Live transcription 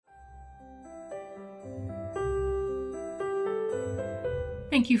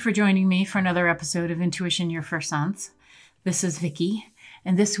Thank you for joining me for another episode of Intuition Your First Sense. This is Vicki,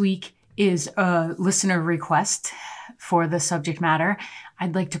 and this week is a listener request for the subject matter.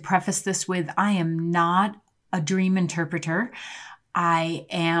 I'd like to preface this with I am not a dream interpreter. I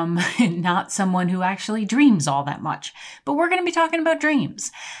am not someone who actually dreams all that much, but we're going to be talking about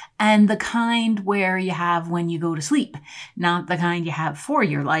dreams and the kind where you have when you go to sleep, not the kind you have for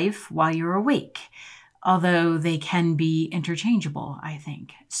your life while you're awake. Although they can be interchangeable, I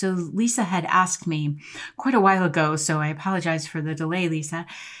think. So Lisa had asked me quite a while ago, so I apologize for the delay, Lisa,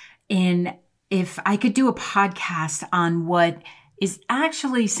 in if I could do a podcast on what is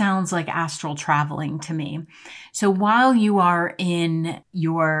actually sounds like astral traveling to me. So while you are in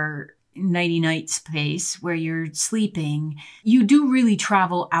your nighty-night space where you're sleeping, you do really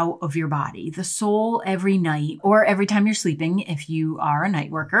travel out of your body. The soul every night, or every time you're sleeping, if you are a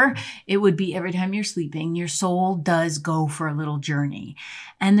night worker, it would be every time you're sleeping, your soul does go for a little journey.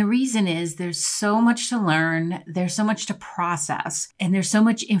 And the reason is there's so much to learn, there's so much to process, and there's so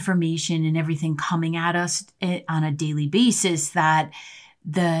much information and everything coming at us on a daily basis that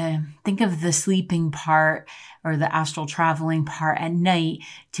think of the sleeping part or the astral traveling part at night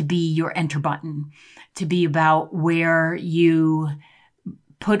to be your enter button, to be about where you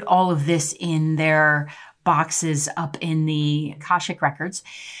put all of this in their boxes up in the Akashic records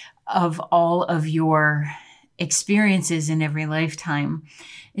of all of your experiences in every lifetime.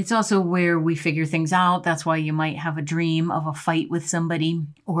 It's also where we figure things out. That's why you might have a dream of a fight with somebody,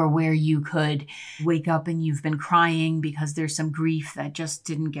 or where you could wake up and you've been crying because there's some grief that just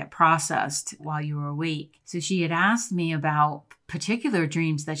didn't get processed while you were awake. So she had asked me about particular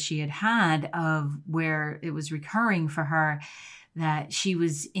dreams that she had of where it was recurring for her, that she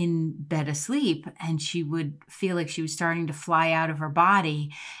was in bed asleep and she would feel like she was starting to fly out of her body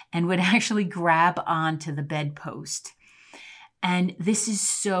and would actually grab onto the bedpost. And this is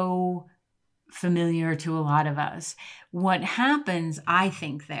so familiar to a lot of us. What happens, I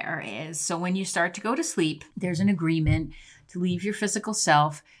think, there is, so when you start to go to sleep, there's an agreement to leave your physical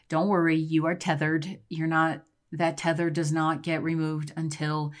self. Don't worry, you are tethered. That tether does not get removed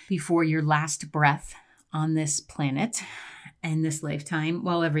until before your last breath on this planet and this lifetime.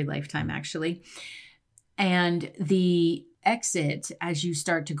 Well, every lifetime, actually. And the exit, as you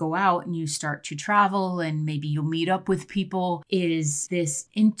start to go out and you start to travel and maybe you'll meet up with people, is this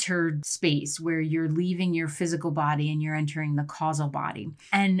entered space where you're leaving your physical body and you're entering the causal body.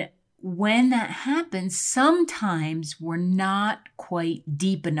 And when that happens, sometimes we're not quite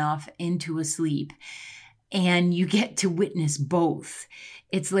deep enough into a sleep and you get to witness both.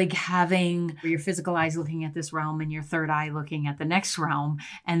 It's like having your physical eyes looking at this realm and your third eye looking at the next realm,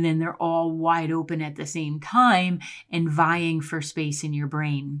 and then they're all wide open at the same time and vying for space in your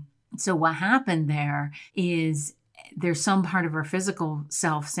brain. So what happened there is there's some part of our physical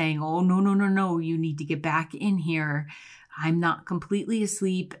self saying, oh, no, you need to get back in here. I'm not completely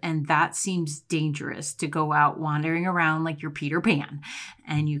asleep, and that seems dangerous to go out wandering around like you're Peter Pan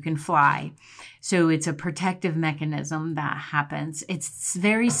and you can fly. So it's a protective mechanism that happens. It's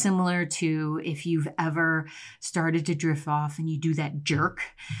very similar to if you've ever started to drift off and you do that jerk.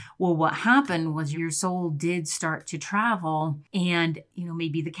 Well, what happened was your soul did start to travel, and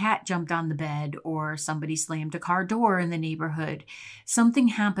maybe the cat jumped on the bed or somebody slammed a car door in the neighborhood. Something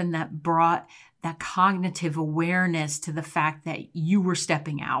happened that brought that cognitive awareness to the fact that you were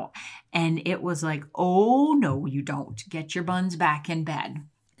stepping out. And it was like, oh, no, you don't. Get your buns back in bed.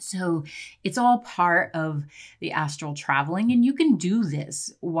 So it's all part of the astral traveling. And you can do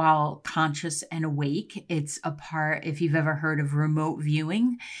this while conscious and awake. It's a part, if you've ever heard of remote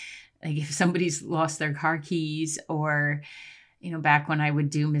viewing, like if somebody's lost their car keys, or, back when I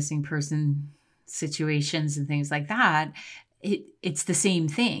would do missing person situations and things like that, it's the same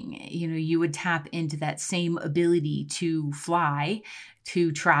thing. You would tap into that same ability to fly,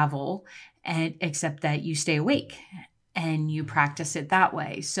 to travel, and except that you stay awake and you practice it that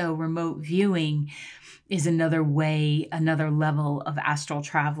way. So remote viewing is another way, another level of astral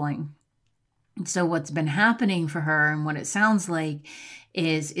traveling. So what's been happening for her and what it sounds like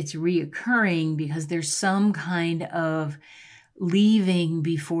is it's reoccurring because there's some kind of leaving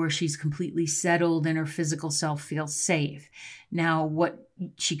before she's completely settled and her physical self feels safe. Now, what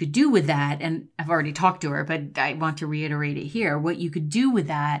she could do with that, and I've already talked to her, but I want to reiterate it here. What you could do with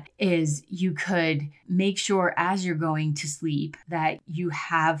that is you could make sure as you're going to sleep that you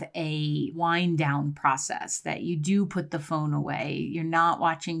have a wind down process, that you do put the phone away. You're not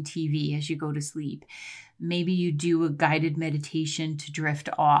watching TV as you go to sleep. Maybe you do a guided meditation to drift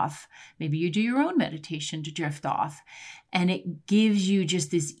off. Maybe you do your own meditation to drift off. And it gives you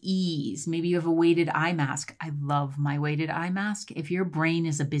just this ease. Maybe you have a weighted eye mask. I love my weighted eye mask. If your brain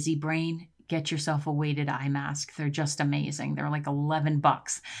is a busy brain, get yourself a weighted eye mask. They're just amazing. They're like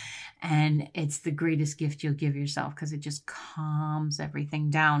 $11. And it's the greatest gift you'll give yourself because it just calms everything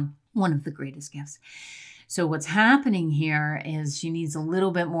down. One of the greatest gifts. So what's happening here is she needs a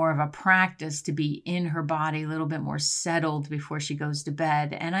little bit more of a practice to be in her body, a little bit more settled before she goes to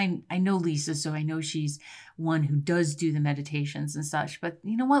bed. And I know Lisa, so I know she's one who does do the meditations and such. But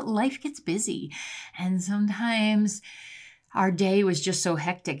you know what? Life gets busy. And sometimes our day was just so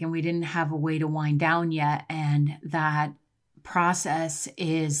hectic and we didn't have a way to wind down yet. And that process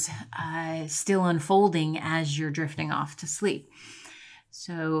is still unfolding as you're drifting off to sleep.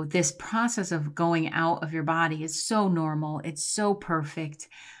 So this process of going out of your body is so normal. It's so perfect.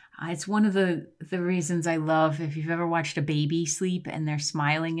 It's one of the reasons I love, if you've ever watched a baby sleep and they're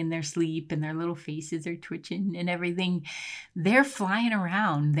smiling in their sleep and their little faces are twitching and everything, they're flying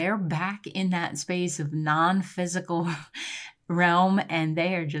around. They're back in that space of non-physical realm and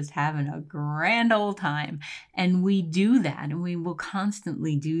they are just having a grand old time. And we do that and we will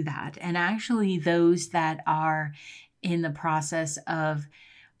constantly do that. And actually those that are in the process of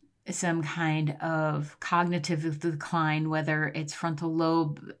some kind of cognitive decline, whether it's frontal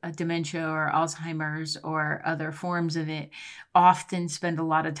lobe dementia or Alzheimer's or other forms of it, often spend a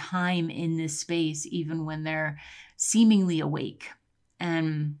lot of time in this space, even when they're seemingly awake.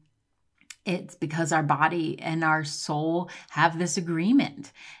 And it's because our body and our soul have this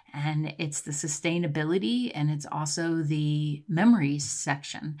agreement. And it's the sustainability and it's also the memories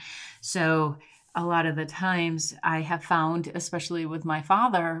section. So a lot of the times I have found, especially with my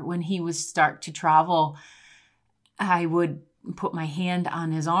father, when he would start to travel, I would put my hand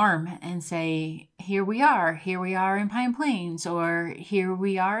on his arm and say, here we are in Pine Plains, or here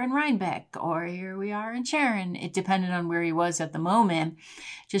we are in Rhinebeck, or here we are in Sharon. It depended on where he was at the moment,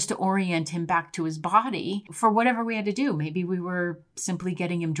 just to orient him back to his body for whatever we had to do. Maybe we were simply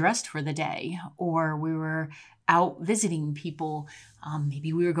getting him dressed for the day, or we were out visiting people.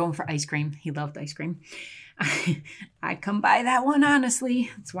 Maybe we were going for ice cream. He loved ice cream. I come by that one,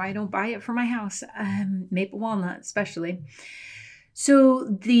 honestly. That's why I don't buy it for my house. Maple walnut, especially. So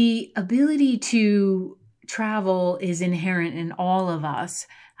the ability to travel is inherent in all of us.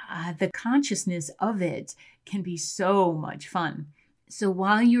 The consciousness of it can be so much fun. So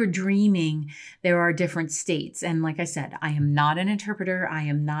while you're dreaming, there are different states. And like I said, I am not an interpreter. I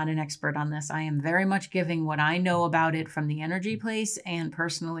am not an expert on this. I am very much giving what I know about it from the energy place and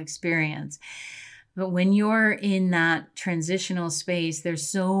personal experience. But when you're in that transitional space, there's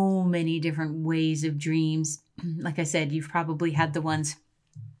so many different ways of dreams. Like I said, you've probably had the ones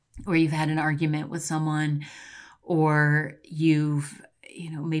where you've had an argument with someone, or you've,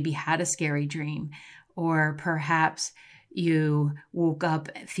 maybe had a scary dream, or perhaps you woke up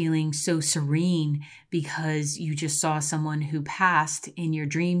feeling so serene because you just saw someone who passed in your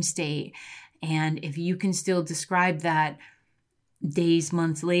dream state. And if you can still describe that, days,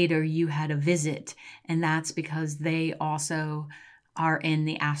 months later, you had a visit, and that's because they also are in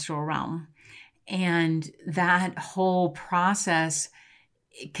the astral realm. And that whole process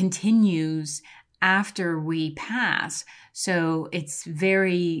continues after we pass. So it's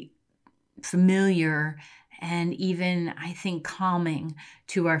very familiar and even, I think, calming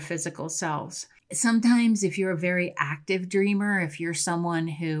to our physical selves. Sometimes if you're a very active dreamer, if you're someone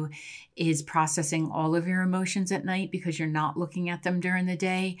who is processing all of your emotions at night because you're not looking at them during the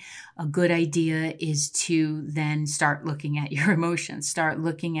day, a good idea is to then start looking at your emotions, start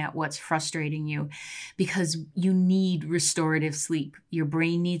looking at what's frustrating you, because you need restorative sleep. Your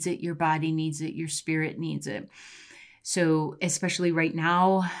brain needs it, your body needs it, your spirit needs it. So especially right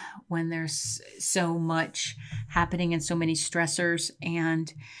now when there's so much happening and so many stressors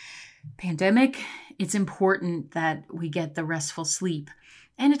and pandemic, it's important that we get the restful sleep.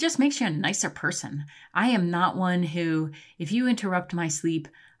 And it just makes you a nicer person. I am not one who, if you interrupt my sleep,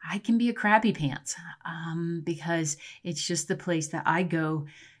 I can be a crabby pants, because it's just the place that I go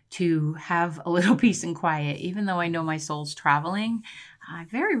to have a little peace and quiet. Even though I know my soul's traveling, I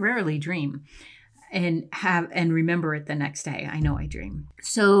very rarely dream and remember it the next day. I know I dream.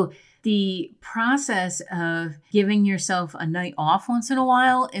 So the process of giving yourself a night off once in a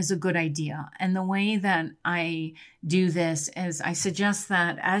while is a good idea. And the way that I do this is I suggest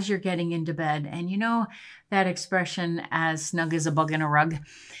that as you're getting into bed, and that expression, as snug as a bug in a rug,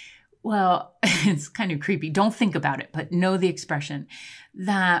 Well, it's kind of creepy. Don't think about it, but know the expression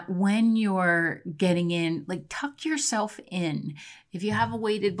that when you're getting in, like tuck yourself in. If you have a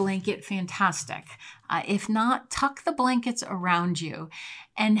weighted blanket, fantastic. If not, tuck the blankets around you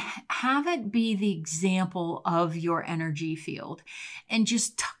and have it be the example of your energy field. And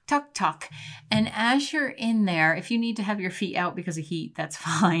just tuck, tuck, tuck. And as you're in there, if you need to have your feet out because of heat, that's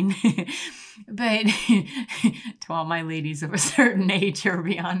fine. But to all my ladies of a certain age or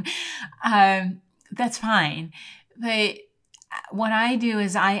beyond, that's fine. But what I do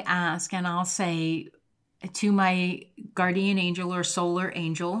is I ask and I'll say to my guardian angel or solar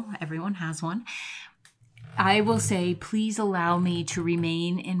angel, everyone has one, I will say, please allow me to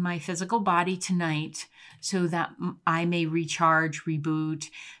remain in my physical body tonight so that I may recharge, reboot,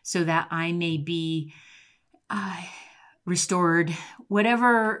 so that I may be restored.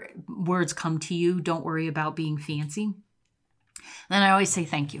 Whatever words come to you, don't worry about being fancy. Then I always say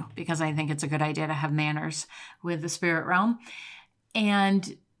thank you because I think it's a good idea to have manners with the spirit realm.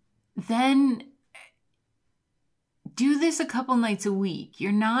 And then do this a couple nights a week.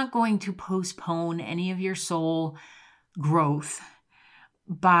 You're not going to postpone any of your soul growth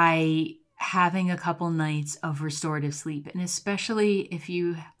by having a couple nights of restorative sleep. And especially if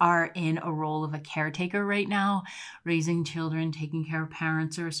you are in a role of a caretaker right now, raising children, taking care of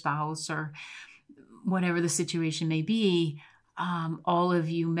parents or a spouse or whatever the situation may be, all of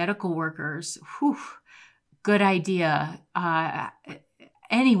you medical workers, good idea.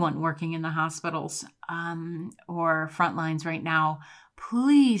 Anyone working in the hospitals or front lines right now,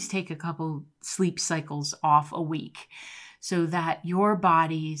 please take a couple sleep cycles off a week so that your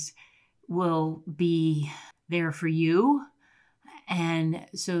bodies will be there for you and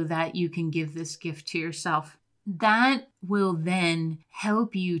so that you can give this gift to yourself. That will then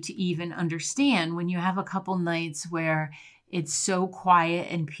help you to even understand when you have a couple nights where it's so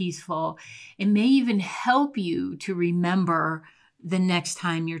quiet and peaceful. It may even help you to remember the next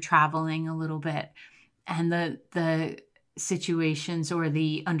time you're traveling a little bit and the situations or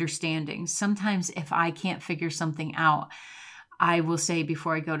the understandings. Sometimes if I can't figure something out, I will say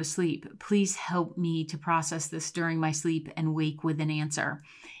before I go to sleep, please help me to process this during my sleep and wake with an answer.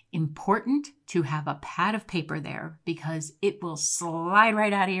 Important to have a pad of paper there because it will slide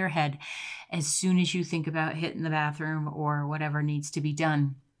right out of your head as soon as you think about hitting the bathroom or whatever needs to be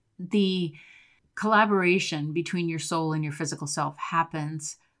done. The collaboration between your soul and your physical self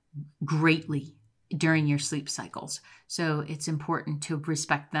happens greatly during your sleep cycles. So it's important to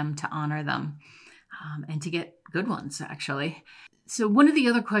respect them, to honor them, and to get good ones, actually. So one of the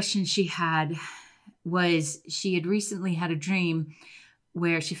other questions she had was she had recently had a dream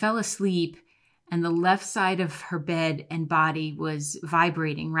where she fell asleep and the left side of her bed and body was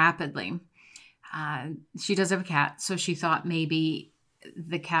vibrating rapidly. She does have a cat, so she thought maybe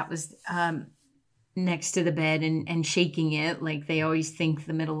the cat was next to the bed and shaking it, like they always think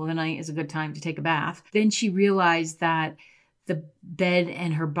the middle of the night is a good time to take a bath. Then she realized that the bed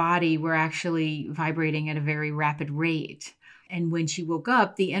and her body were actually vibrating at a very rapid rate. And when she woke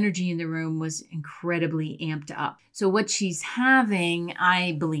up, the energy in the room was incredibly amped up. So what she's having,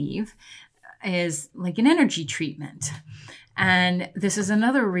 I believe, is like an energy treatment. And this is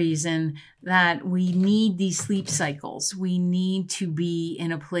another reason that we need these sleep cycles. We need to be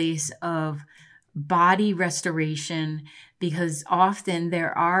in a place of body restoration because often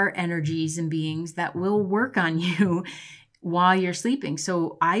there are energies and beings that will work on you while you're sleeping.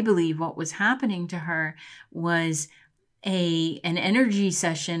 So I believe what was happening to her was an energy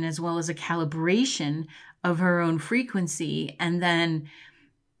session as well as a calibration of her own frequency. And then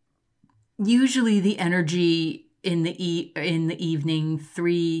usually the energy in the evening,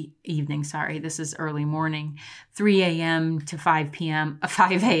 this is early morning, 3 a.m. to 5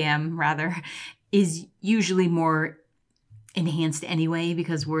 a.m. rather, is usually more enhanced anyway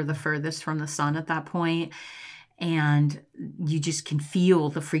because we're the furthest from the sun at that point. And you just can feel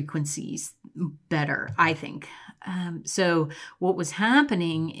the frequencies better, I think. So what was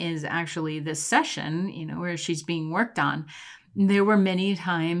happening is actually this session, where she's being worked on. There were many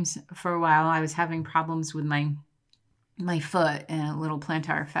times for a while I was having problems with my foot and a little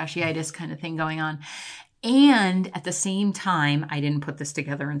plantar fasciitis kind of thing going on. And at the same time, I didn't put this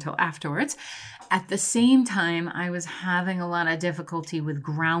together until afterwards. At the same time, I was having a lot of difficulty with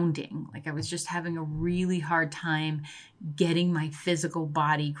grounding. Like I was just having a really hard time getting my physical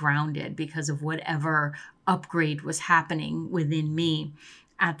body grounded because of whatever upgrade was happening within me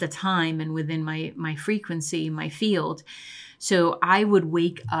at the time and within my frequency, my field. So I would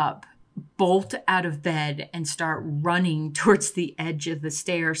wake up, bolt out of bed and start running towards the edge of the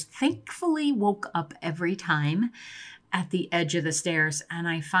stairs. Thankfully woke up every time at the edge of the stairs. And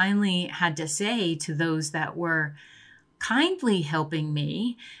I finally had to say to those that were kindly helping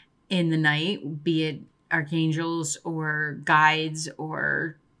me in the night, be it archangels or guides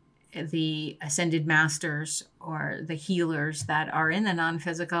or the ascended masters or the healers that are in the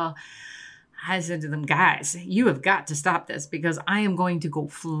non-physical, I said to them, guys, you have got to stop this, because I am going to go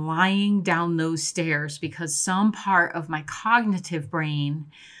flying down those stairs, because some part of my cognitive brain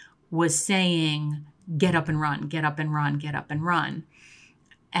was saying, get up and run, get up and run, get up and run.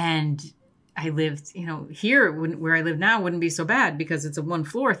 And I lived, here where I live now wouldn't be so bad because it's a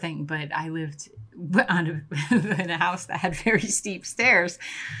 1-floor thing, but I lived in a house that had very steep stairs,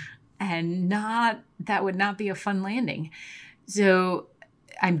 and that would not be a fun landing. So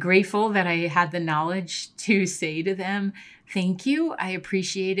I'm grateful that I had the knowledge to say to them, thank you, I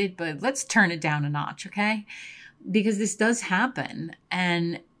appreciate it, but let's turn it down a notch, okay? Because this does happen,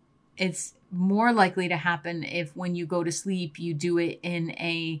 and it's more likely to happen if when you go to sleep, you do it in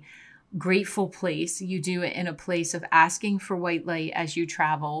a grateful place. You do it in a place of asking for white light as you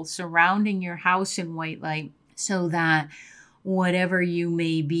travel, surrounding your house in white light, so that whatever you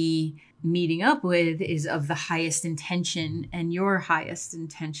may be meeting up with is of the highest intention and your highest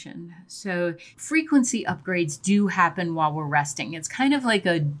intention. So frequency upgrades do happen while we're resting. It's kind of like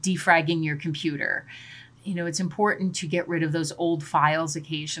a defragging your computer. It's important to get rid of those old files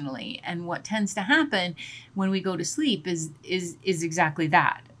occasionally. And what tends to happen when we go to sleep is exactly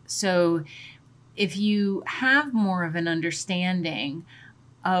that. So if you have more of an understanding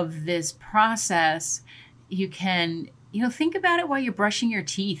of this process, you can think about it while you're brushing your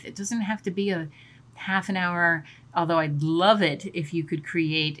teeth. It doesn't have to be a half an hour, although I'd love it if you could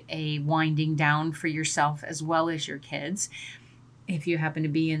create a winding down for yourself as well as your kids, if you happen to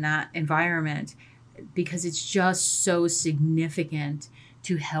be in that environment, because it's just so significant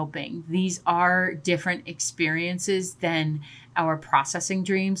to helping. These are different experiences than our processing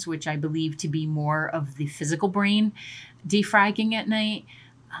dreams, which I believe to be more of the physical brain defragging at night.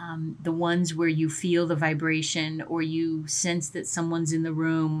 The ones where you feel the vibration, or you sense that someone's in the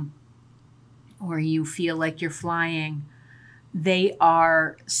room, or you feel like you're flying, they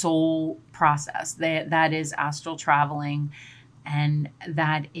are soul process. That is astral traveling. And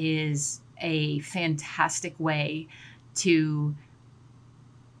that is a fantastic way to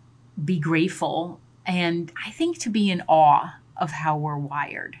be grateful. And I think to be in awe of how we're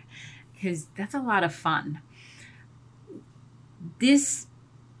wired, because that's a lot of fun.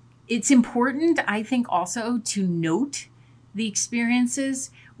 It's important, I think, also to note the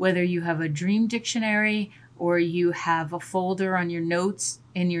experiences, whether you have a dream dictionary or you have a folder on your notes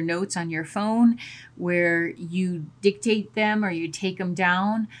on your phone where you dictate them or you take them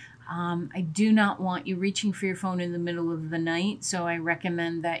down. I do not want you reaching for your phone in the middle of the night, so I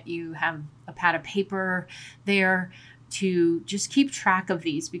recommend that you have a pad of paper there to just keep track of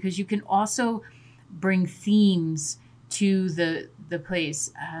these, because you can also bring themes to the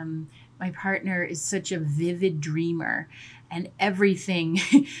place. My partner is such a vivid dreamer, and everything,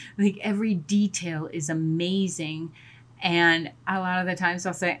 like every detail is amazing. And a lot of the times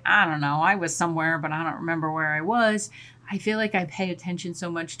I'll say, I don't know, I was somewhere, but I don't remember where I was. I feel like I pay attention so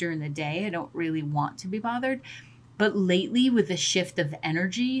much during the day, I don't really want to be bothered. But lately, with the shift of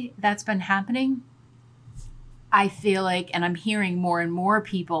energy that's been happening, I feel like, and I'm hearing more and more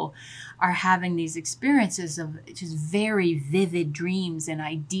people are having these experiences of just very vivid dreams and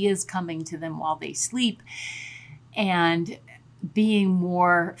ideas coming to them while they sleep, and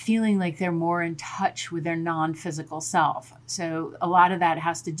feeling like they're more in touch with their non-physical self. So a lot of that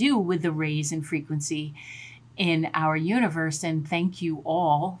has to do with the raise in frequency in our universe. And thank you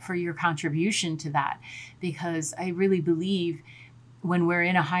all for your contribution to that, because I really believe when we're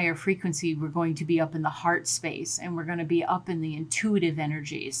in a higher frequency, we're going to be up in the heart space, and we're going to be up in the intuitive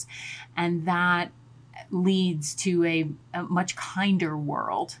energies. And that leads to a much kinder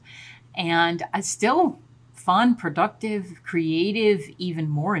world, and still fun, productive, creative, even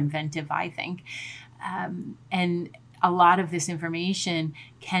more inventive, I think. And a lot of this information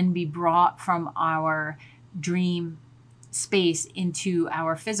can be brought from our dream space into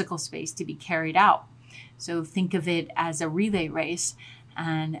our physical space to be carried out. So think of it as a relay race,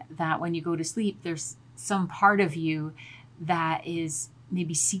 and that when you go to sleep, there's some part of you that is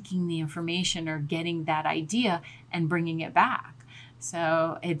maybe seeking the information or getting that idea and bringing it back.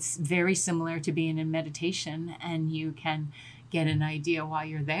 So it's very similar to being in meditation, and you can get an idea while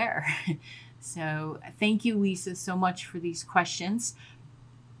you're there. So thank you, Lisa, so much for these questions.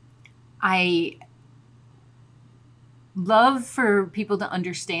 I love for people to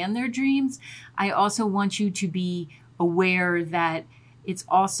understand their dreams. I also want you to be aware that it's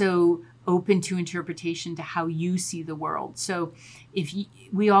also open to interpretation to how you see the world. So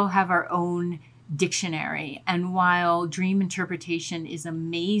we all have our own dictionary. And while dream interpretation is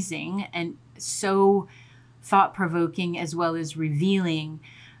amazing and so thought-provoking as well as revealing,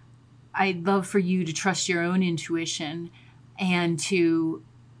 I'd love for you to trust your own intuition and to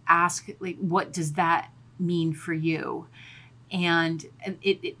ask, like, what does that mean for you? And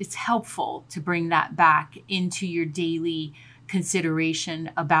it's helpful to bring that back into your daily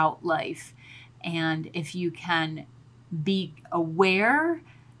consideration about life. And if you can be aware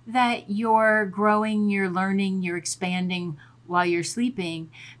that you're growing, you're learning, you're expanding while you're sleeping,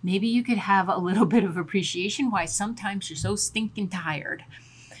 maybe you could have a little bit of appreciation why sometimes you're so stinking tired.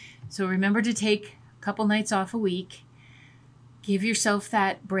 So remember to take a couple nights off a week. Give yourself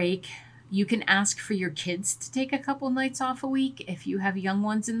that break. You can ask for your kids to take a couple nights off a week if you have young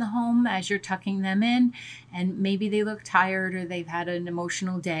ones in the home as you're tucking them in and maybe they look tired or they've had an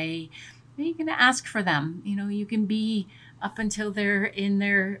emotional day. You can ask for them. You can be up until they're in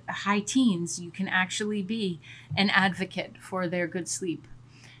their high teens. You can actually be an advocate for their good sleep.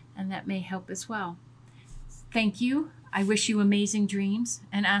 And that may help as well. Thank you. I wish you amazing dreams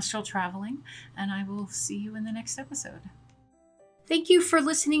and astral traveling. And I will see you in the next episode. Thank you for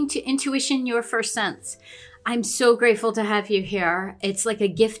listening to Intuition, Your First Sense. I'm so grateful to have you here. It's like a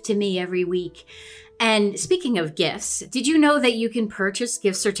gift to me every week. And speaking of gifts, did you know that you can purchase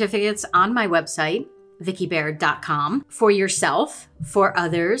gift certificates on my website, VickiBaird.com, for yourself, for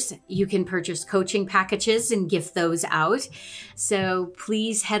others? You can purchase coaching packages and gift those out. So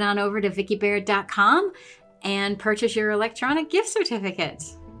please head on over to VickiBaird.com and purchase your electronic gift certificate.